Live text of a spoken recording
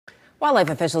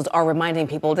Wildlife officials are reminding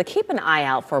people to keep an eye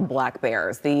out for black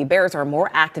bears. The bears are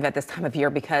more active at this time of year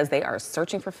because they are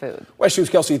searching for food. West 2's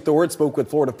Kelsey Thorne spoke with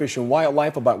Florida Fish and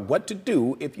Wildlife about what to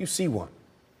do if you see one.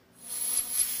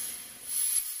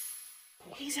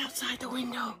 He's outside the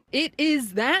window. It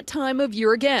is that time of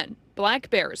year again.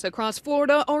 Black bears across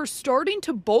Florida are starting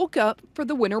to bulk up for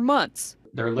the winter months.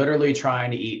 They're literally trying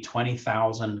to eat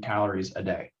 20,000 calories a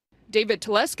day. David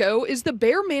Telesco is the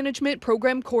Bear Management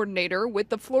Program Coordinator with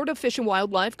the Florida Fish and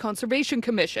Wildlife Conservation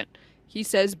Commission. He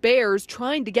says bears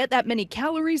trying to get that many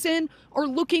calories in are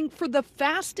looking for the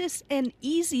fastest and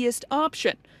easiest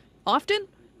option. Often,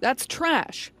 that's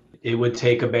trash. It would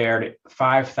take a bear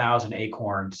 5,000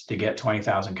 acorns to get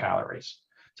 20,000 calories.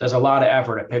 So there's a lot of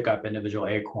effort to pick up individual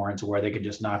acorns where they could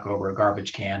just knock over a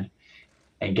garbage can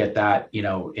and get that,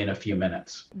 in a few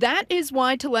minutes. That is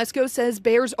why Telesco says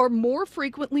bears are more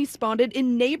frequently spotted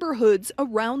in neighborhoods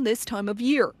around this time of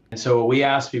year. And so what we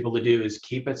ask people to do is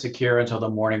keep it secure until the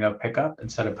morning of pickup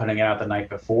instead of putting it out the night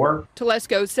before.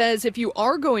 Telesco says if you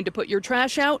are going to put your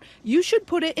trash out, you should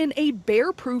put it in a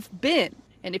bear-proof bin.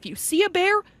 And if you see a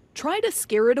bear, try to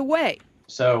scare it away.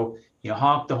 So,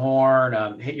 honk the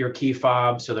horn, hit your key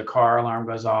fob so the car alarm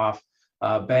goes off.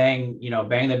 Bang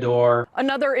the door.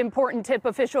 Another important tip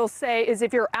officials say is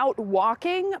if you're out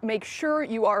walking, make sure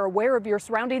you are aware of your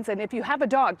surroundings. And if you have a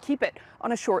dog, keep it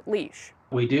on a short leash.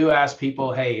 We do ask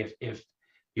people, hey, if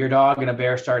your dog and a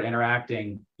bear start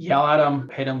interacting, yell at them,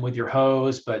 hit them with your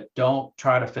hose, but don't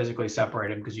try to physically separate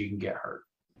them because you can get hurt.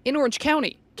 In Orange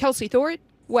County, Kelsey Thorne,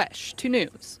 WESH 2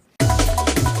 News.